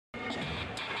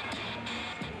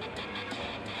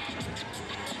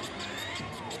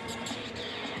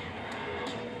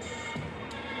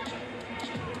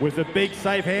with the big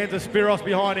safe hands of Spiros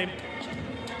behind him.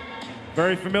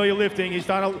 Very familiar lifting. He's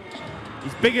done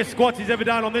his biggest squats he's ever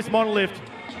done on this model lift.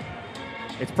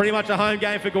 It's pretty much a home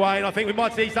game for Gawain. I think we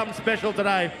might see something special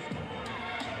today.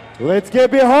 Let's get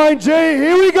behind G.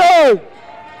 Here we go.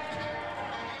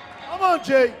 Come on,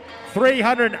 G.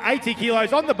 380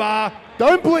 kilos on the bar.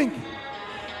 Don't blink.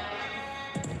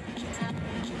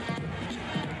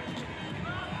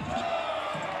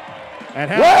 And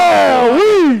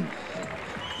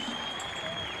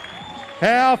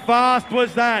how fast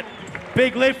was that?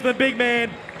 Big lift for the big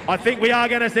man. I think we are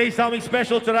going to see something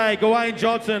special today. Gawain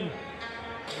Johnston.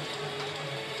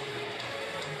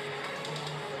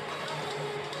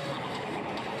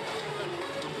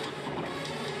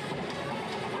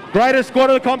 Greatest squat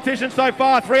of the competition so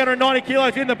far, 390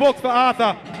 kilos in the books for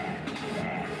Arthur.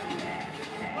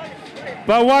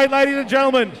 But wait, ladies and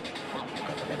gentlemen,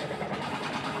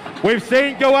 we've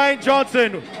seen Gawain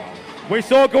Johnston. We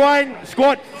saw Gawain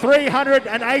squat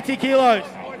 380 kilos.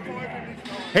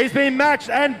 He's been matched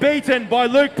and beaten by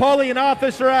Luke Polly and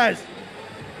Arthur Shiraz.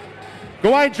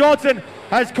 Gawain Johnston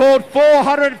has called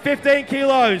 415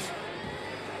 kilos.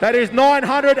 That is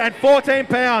 914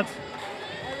 pounds.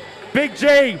 Big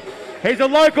G, he's a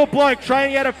local bloke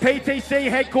training out of PTC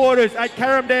headquarters at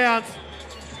Carrum Downs.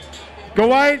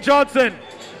 Gawain Johnston,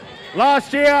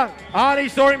 last year, Arnie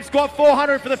saw him squat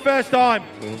 400 for the first time.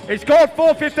 He's scored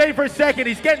 415 for a second.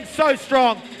 He's getting so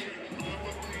strong.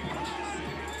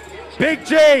 Big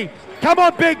G, come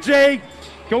on Big G.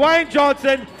 Gawain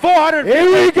Johnston, 400.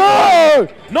 Here we go.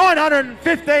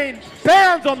 915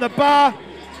 pounds on the bar.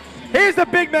 Here's the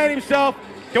big man himself,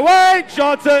 Gawain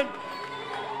Johnston.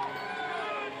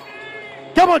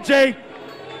 Come on, G.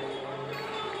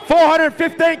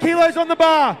 415 kilos on the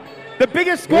bar. The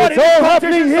biggest squat in the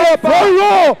competition so far.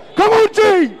 ProRaw. Come on,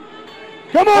 G.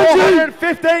 Come on, G.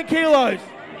 415 kilos.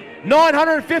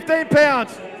 915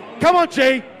 pounds. Come on,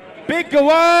 G. Big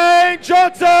Gawain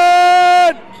Johnston.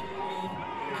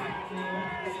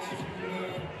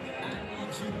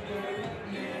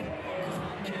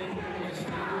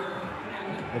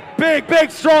 A big,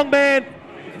 big, strong man.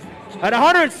 At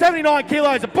 179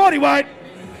 kilos of body weight.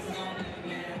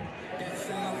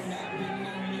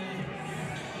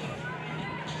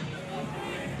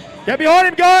 Get behind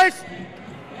him, guys.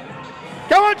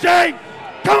 Come on, G.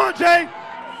 Come on, G.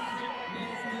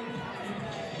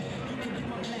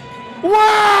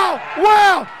 Wow.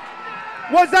 Wow.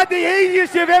 Was that the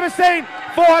easiest you've ever seen?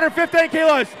 415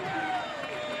 kilos.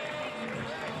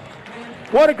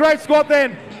 What a great squat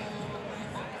then.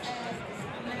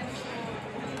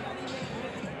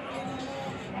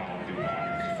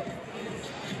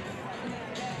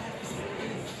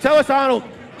 Tell us, Arnold,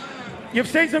 you've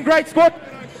seen some great squats.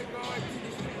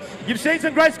 You've seen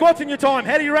some great squats in your time.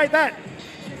 How do you rate that?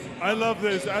 I love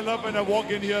this. I love when I walk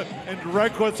in here and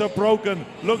records are broken.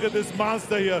 Look at this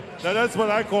monster here. Now that's what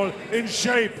I call in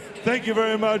shape. Thank you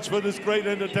very much for this great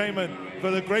entertainment, for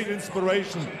the great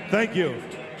inspiration. Thank you.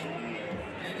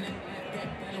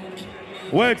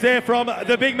 Works there from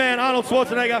the big man, Arnold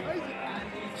Schwarzenegger.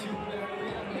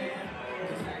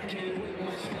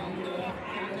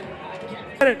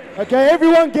 Okay,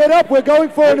 everyone get up. We're going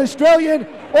for an Australian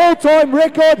all-time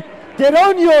record. Get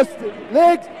on your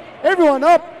legs. Everyone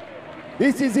up.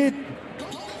 This is it.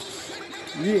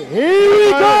 Yeah, here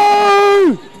we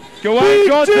go. Gawain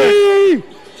Johnston.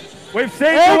 We've seen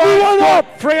everyone Gawain up.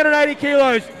 squat 380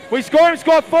 kilos. We saw him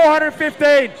squat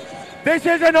 415. This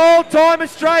is an all-time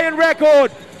Australian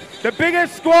record. The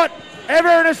biggest squat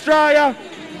ever in Australia.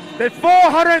 There's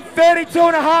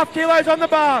 432.5 kilos on the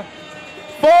bar.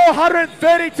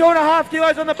 432.5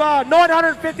 kilos on the bar,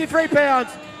 953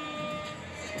 pounds.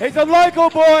 He's a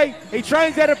local boy. He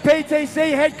trains out of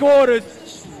PTC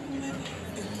headquarters.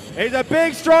 He's a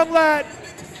big, strong lad.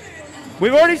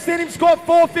 We've already seen him squat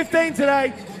 415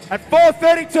 today. At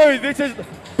 432, this is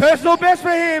personal best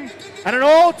for him and an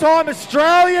all-time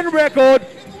Australian record,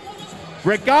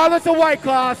 regardless of weight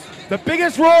class. The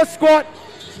biggest raw squat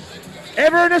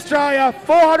ever in Australia,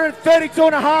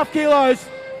 432.5 kilos.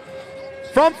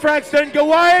 From Frankston,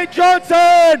 Gawain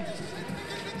Johnston.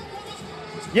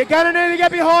 You're going to need to get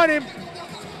behind him.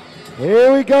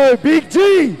 Here we go, Big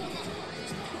G.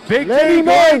 Big G,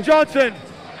 Gawain Johnston.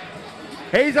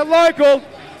 He's a local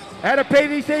out of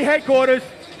PVC headquarters.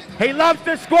 He loves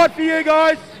to squat for you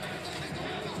guys.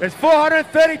 There's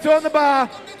 432 on the bar.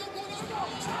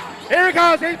 Here he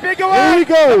goes, he's Big Gawain. Here we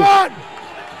go. Come on.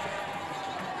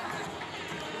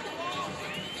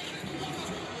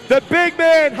 The big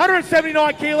man,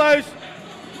 179 kilos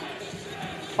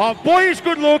of boyish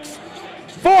good looks,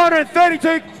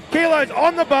 432 kilos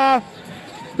on the bar,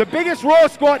 the biggest raw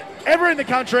squat ever in the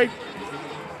country.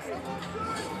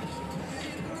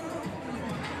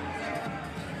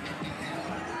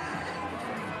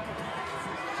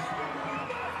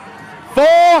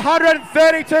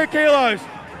 432 kilos.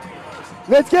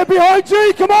 Let's get behind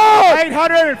G, come on!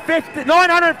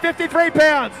 953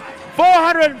 pounds,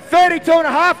 432 and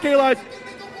a half kilos.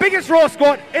 Biggest raw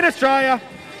squat in Australia.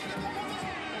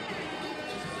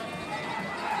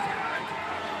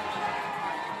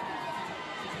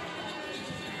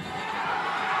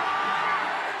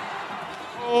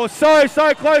 Oh,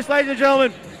 so close, ladies and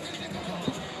gentlemen.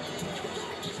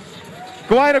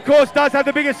 Gawain, of course, does have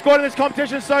the biggest squat in this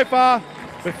competition so far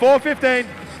with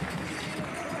 415.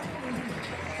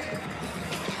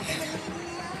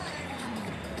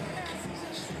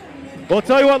 Well, I'll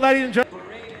tell you what, ladies and gentlemen.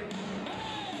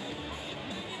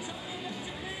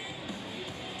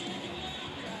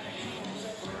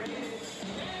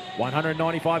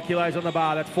 $195 kilos on the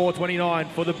bar. That's 429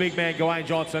 for the big man, Gawain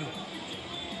Johnston.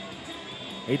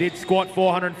 He did squat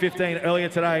 415 earlier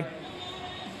today.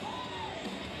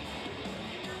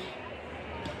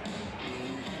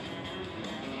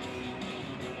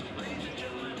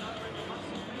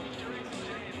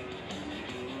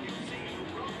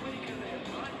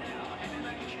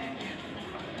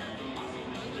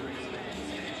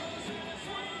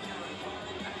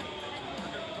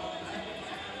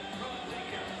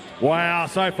 Wow,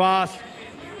 so fast.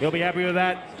 He'll be happy with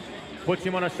that. Puts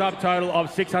him on a subtotal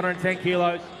of 610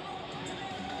 kilos.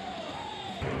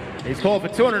 He's called for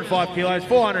 205 kilos,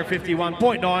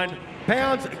 451.9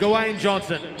 pounds, Gawain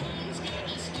Johnston.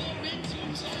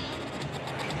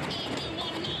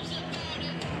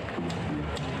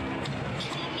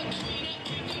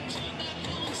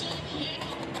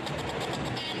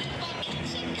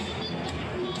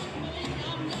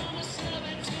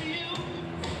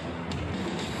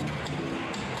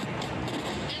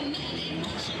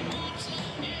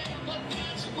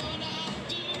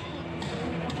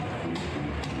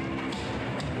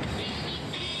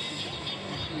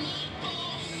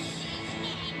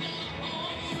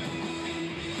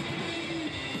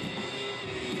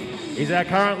 He's our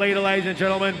current leader, ladies and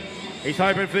gentlemen. He's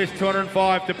hoping for this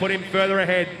 205 to put him further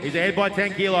ahead. He's ahead by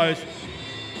 10 kilos.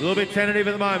 A little bit tentative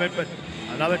at the moment, but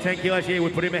another 10 kilos here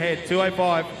would put him ahead.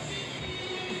 205.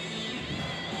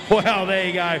 Well, there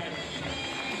you go.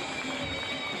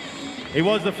 He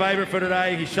was the favourite for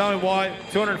today. He's showing why.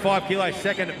 205 kilos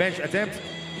second bench attempt.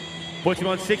 Puts him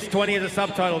on 620 as a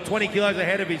subtotal. 20 kilos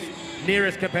ahead of his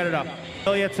nearest competitor.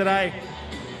 Earlier today,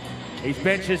 his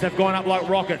benches have gone up like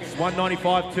rockets.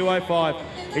 195,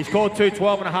 205. He's called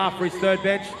 212 and a half for his third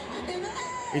bench.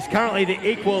 He's currently the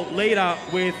equal leader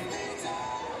with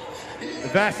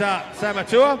Vasa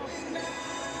Samatua.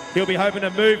 He'll be hoping to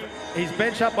move his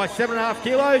bench up by 7.5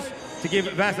 kilos to give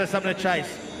Vasa something to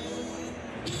chase.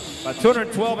 But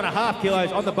 212 and a half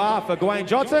kilos on the bar for Gawain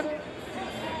Johnston.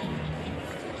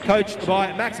 Coached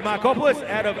by Max Markopoulos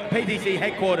out of PTC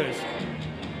headquarters.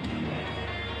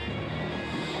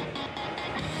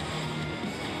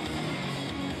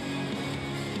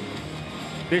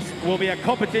 This will be a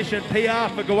competition PR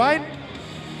for Gawain.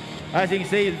 As you can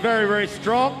see, he's very, very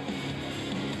strong.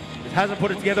 He hasn't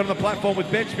put it together on the platform with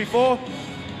bench before.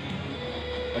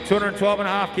 At 212 and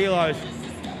a half kilos.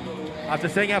 After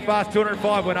seeing how fast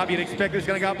 205 went up, you'd expect this is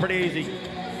going to go up pretty easy.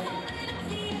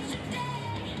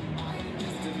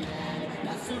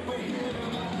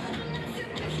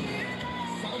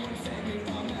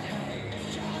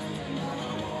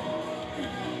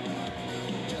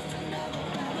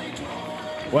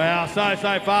 Wow, so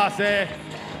fast there.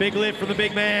 Big lift from the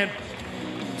big man.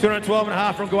 212 and a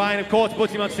half from Gawain. Of course,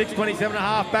 puts him on 627 and a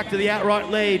half, back to the outright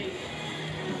lead.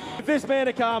 With this man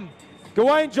to come,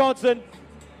 Gawain Johnston.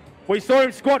 We saw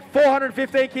him squat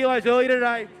 415 kilos earlier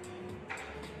today.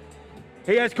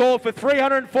 He has called for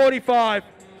 345.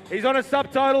 He's on a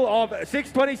subtotal of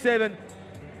 627.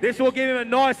 This will give him a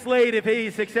nice lead if he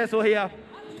is successful here.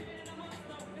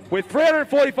 With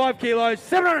 345 kilos,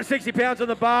 760 pounds on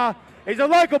the bar. He's a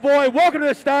local boy. Welcome to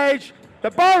the stage.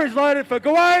 The bar is loaded for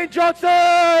Gawain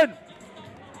Johnston.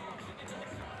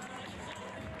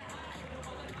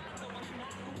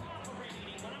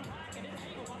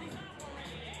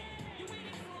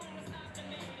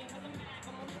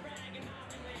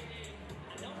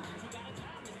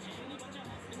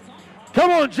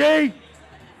 Come on, G.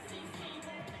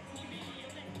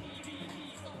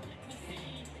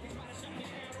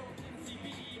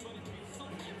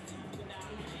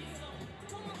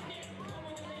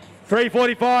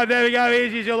 $345, there we go,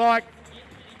 easy as you like.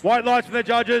 White lights from the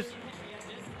judges.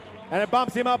 And it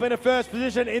bumps him up into first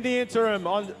position in the interim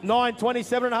on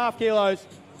 927.5 kilos.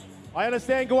 I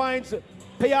understand Gawain's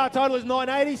PR total is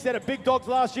 980, set at Big Dogs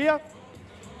last year.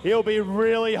 He'll be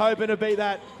really hoping to beat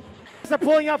that. So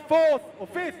pulling up fourth or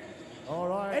fifth. All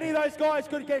right. Any of those guys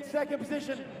could get second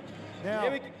position.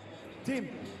 Now, Tim,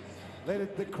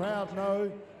 let the crowd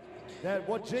know that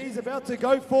what G's about to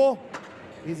go for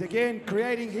is again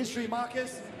creating history,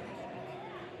 Marcus.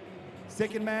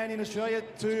 Second man in Australia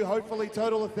to hopefully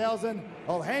total 1,000.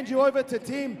 I'll hand you over to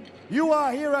Tim. You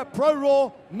are here at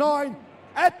ProRaw9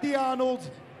 at the Arnold.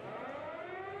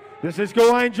 This is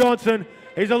Gawain Johnston.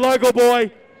 He's a local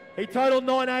boy. He totaled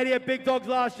 980 at Big Dogs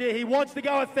last year. He wants to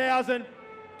go 1,000.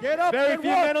 Get up. Very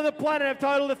few men on the planet have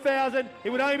totaled 1,000. He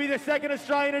would only be the second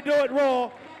Australian to do it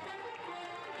raw.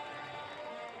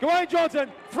 Gawain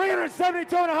Johnston,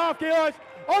 372.5 kilos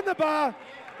on the bar.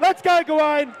 Let's go,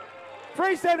 Gawain.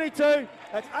 372,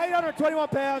 that's 821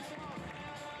 pounds.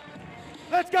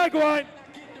 Let's go, Gawain.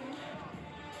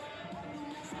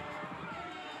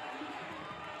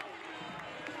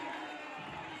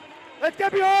 Let's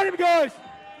get behind him, guys.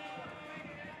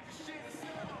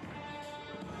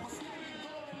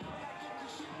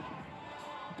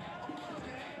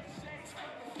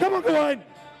 Come on, Gawain.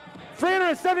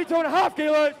 372.5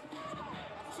 kilos.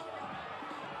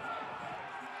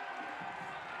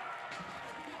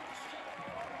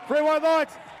 Three white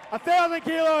lights, 1,000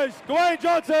 kilos, Gawain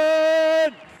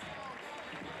Johnston!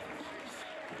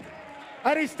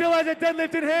 And he still has a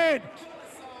deadlift in hand.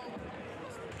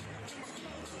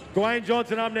 Gawain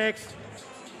Johnston up next.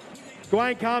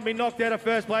 Gawain can't be knocked out of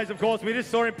first place, of course. We just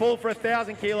saw him pull for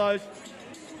 1,000 kilos.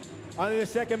 Only the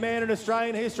second man in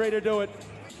Australian history to do it.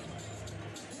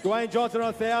 Gawain Johnston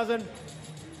on 1,000.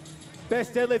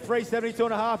 Best deadlift,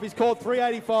 372.5. He's called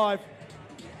 385.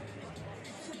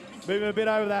 Moving a bit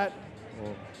over that.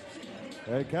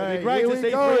 Okay, it'd be great to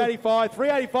see 385.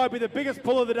 385 be the biggest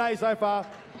pull of the day so far.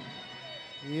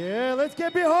 Yeah, let's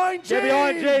get behind G. Get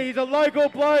behind G. He's a local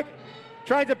bloke.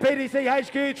 Trains at PTC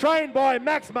HQ. Trained by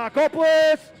Max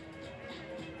Markopoulos.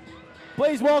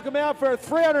 Please welcome out for a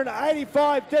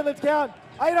 385 deadlift count.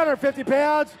 850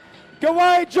 pounds.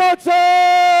 Gawain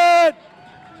Johnston!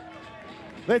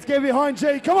 Let's get behind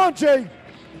G. Come on, G.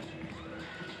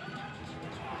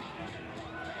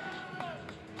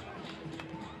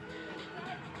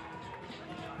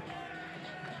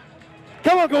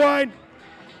 Come on, Gawain.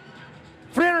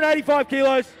 385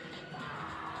 kilos.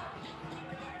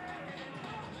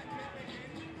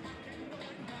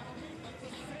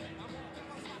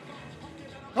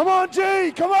 Come on,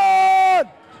 G. Come on.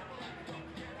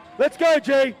 Let's go,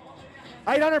 G.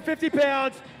 850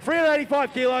 pounds,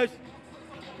 385 kilos.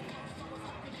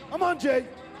 Come on, G.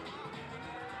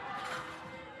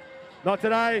 Not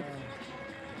today.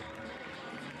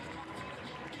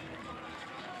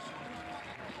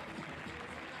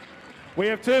 We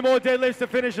have two more deadlifts to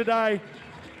finish the day.